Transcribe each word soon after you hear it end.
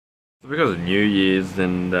Because of New Year's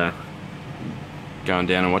and going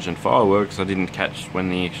down and watching fireworks, I didn't catch when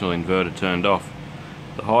the actual inverter turned off.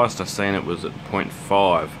 The highest I seen it was at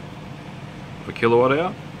 0.5 per kilowatt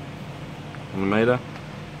hour on the meter.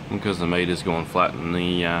 And because the meter's gone flat and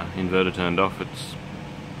the inverter turned off, it's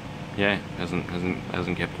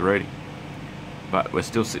hasn't kept the reading. But we're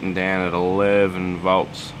still sitting down at 11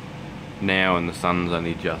 volts now, and the sun's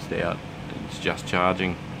only just out. It's just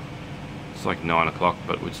charging. It's like 9 o'clock,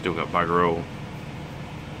 but we've still got bugger all.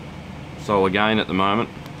 Solar gain at the moment,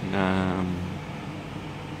 about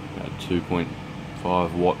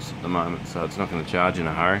 2.5 watts at the moment, so it's not going to charge in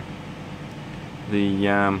a hurry.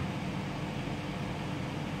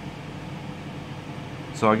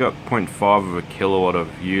 So I got 0.5 of a kilowatt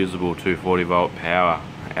of usable 240 volt power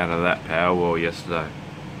out of that power wall yesterday,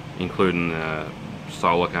 including the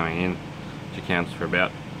solar coming in, which accounts for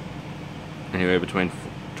about anywhere between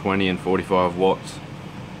 20 and 45 watts,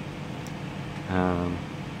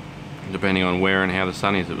 depending on where and how the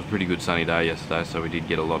sun is. It was a pretty good sunny day yesterday, so we did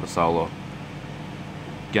get a lot of solar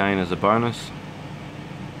gain as a bonus.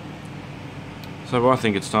 So I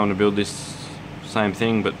think it's time to build this same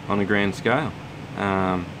thing but on a grand scale.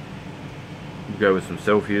 Go with some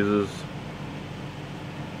self-users,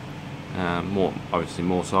 obviously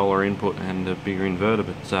more solar input and a bigger inverter,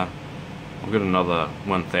 but I've got another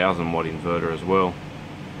 1000 watt inverter as well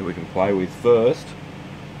that we can play with first.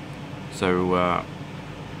 So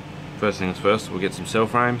first things first, we'll get some cell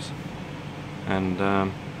frames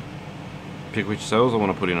and pick which cells I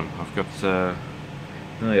want to put in them. I've got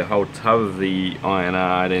nearly a whole tub of the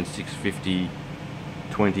INR 18650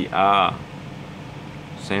 20R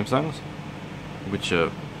Samsungs, which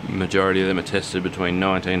majority of them are tested between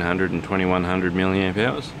 1900 and 2100 milliamp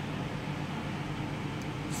hours.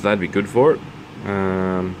 So that'd be good for it.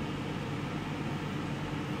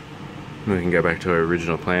 We can go back to our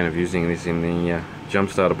original plan of using this in the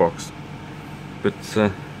jump starter box. But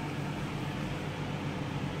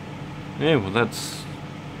yeah, well that's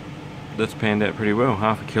panned out pretty well.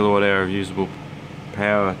 Half a kilowatt hour of usable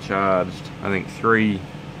power charged. I think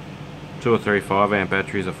two or three 5 amp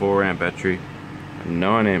batteries, a 4 amp battery, a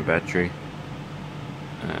 9 amp battery,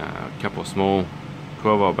 a couple of small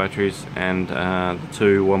 12 volt batteries, and the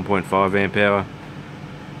two 1.5 amp hour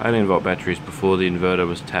 18 volt batteries before the inverter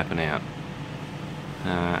was tapping out.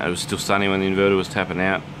 It was still sunny when the inverter was tapping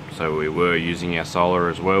out, so we were using our solar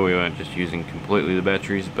as well. We weren't just using completely the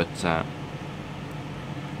batteries, but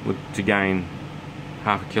to gain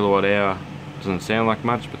half a kilowatt hour doesn't sound like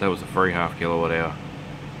much, but that was a free half kilowatt hour.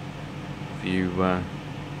 If you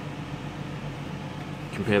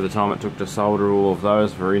compare the time it took to solder all of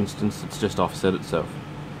those, for instance, it's just offset itself.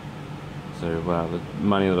 So the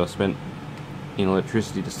money that I spent in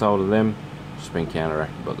electricity to solder them just been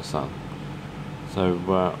counteracted by the sun. So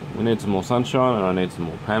we need some more sunshine, and I need some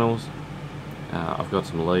more panels. I've got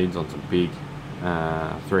some leads on some big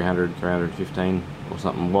 300, 315 or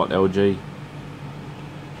something watt LG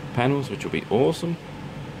panels, which will be awesome.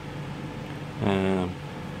 I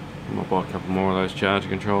might buy a couple more of those charger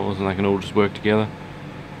controllers and they can all just work together,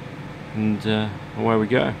 and away we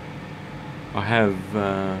go. I have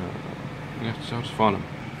I'll just find them.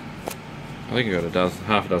 I think I got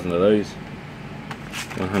half a dozen of these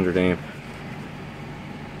 100 amp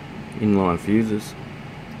inline fuses.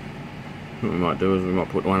 What we might do is we might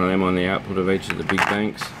put one of them on the output of each of the big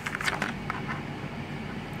banks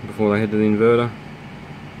before they head to the inverter,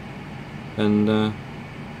 and so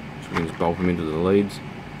we can just bolt them into the leads.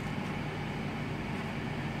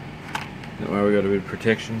 That way we got a bit of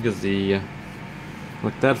protection, because the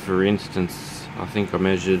like that, for instance, I think I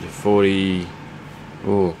measured 40,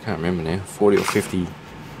 oh can't remember now, 40 or 50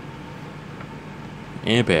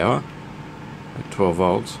 amp hour at 12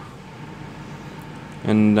 volts,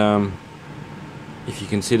 and if you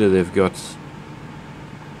consider they've got,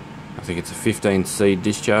 I think it's a 15C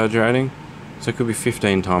discharge rating, so it could be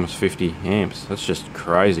 15 times 50 amps. That's just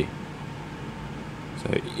crazy.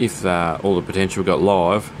 So if all the potential got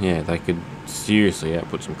live, yeah, they could seriously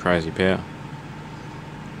output some crazy power.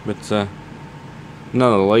 But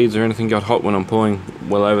none of the leads or anything got hot when I'm pulling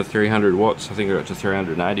well over 300 watts. I think I got to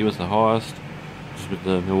 380 was the highest, just with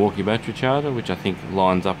the Milwaukee battery charger, which I think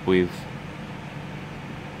lines up with,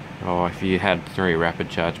 oh, if you had 3 rapid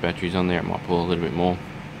charge batteries on there, it might pull a little bit more.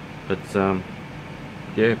 But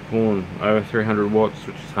yeah, pulling over 300 watts,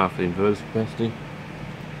 which is half the inverter's capacity.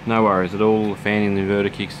 No worries at all. The fan in the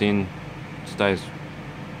inverter kicks in, stays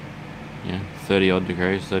 30 odd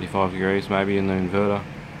degrees, 35 degrees maybe in the inverter.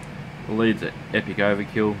 The leads are epic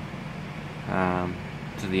overkill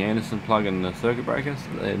to the Anderson plug and the circuit breaker, so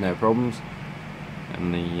there are no problems.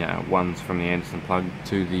 and the ones from the Anderson plug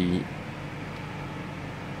to the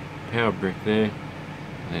power brick there.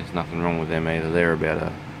 There's nothing wrong with them either. They're about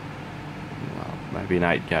a maybe an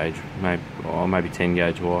 8 gauge, maybe 10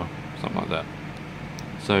 gauge wire, something like that.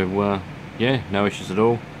 So yeah, no issues at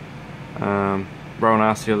all. Rowan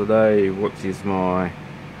asked the other day, what is my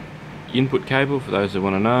input cable, for those that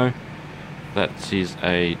want to know. That is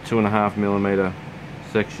a 2.5mm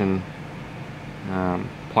section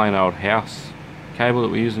plain old house cable that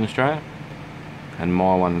we use in Australia, and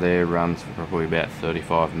my one there runs for probably about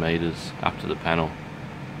 35 meters up to the panel.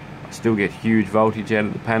 I still get huge voltage out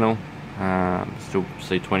of the panel, still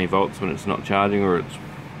see 20 volts when it's not charging or it's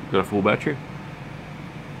got a full battery.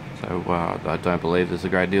 So I don't believe there's a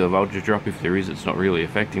great deal of voltage drop. If there is, it's not really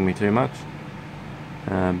affecting me too much,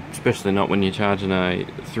 especially not when you're charging a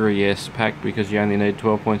 3S pack, because you only need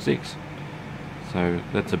 12.6. So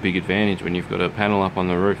that's a big advantage when you've got a panel up on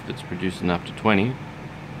the roof that's producing up to 20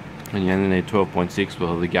 and you only need 12.6.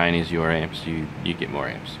 Well, the gain is your amps, you get more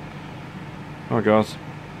amps. Alright guys,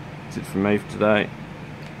 that's it from me for today.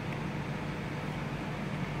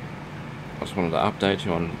 I just wanted to update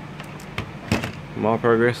you on my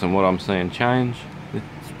progress and what I'm seeing change.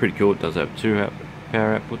 It's pretty cool. It does have 2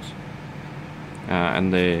 power outputs,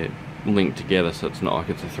 and they're linked together, so it's not like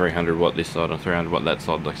it's a 300 watt this side and 300 watt that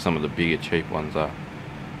side like some of the bigger cheap ones are.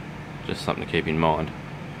 Just something to keep in mind.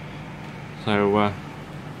 So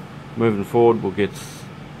moving forward, we'll get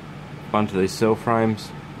a bunch of these cell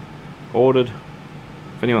frames ordered.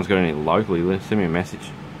 If anyone's got any locally, send me a message.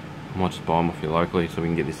 I might just buy them off you locally so we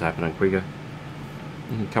can get this happening quicker.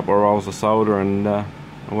 A couple of rolls of solder and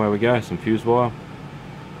away we go, some fuse wire.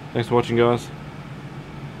 Thanks for watching guys.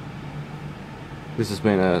 This has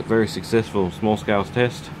been a very successful small scale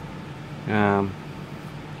test.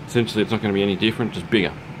 Essentially it's not going to be any different, just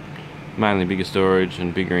bigger. Mainly bigger storage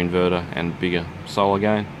and bigger inverter and bigger solar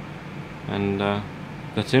gain. And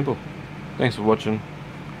that's simple. Thanks for watching.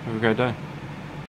 Have a great day.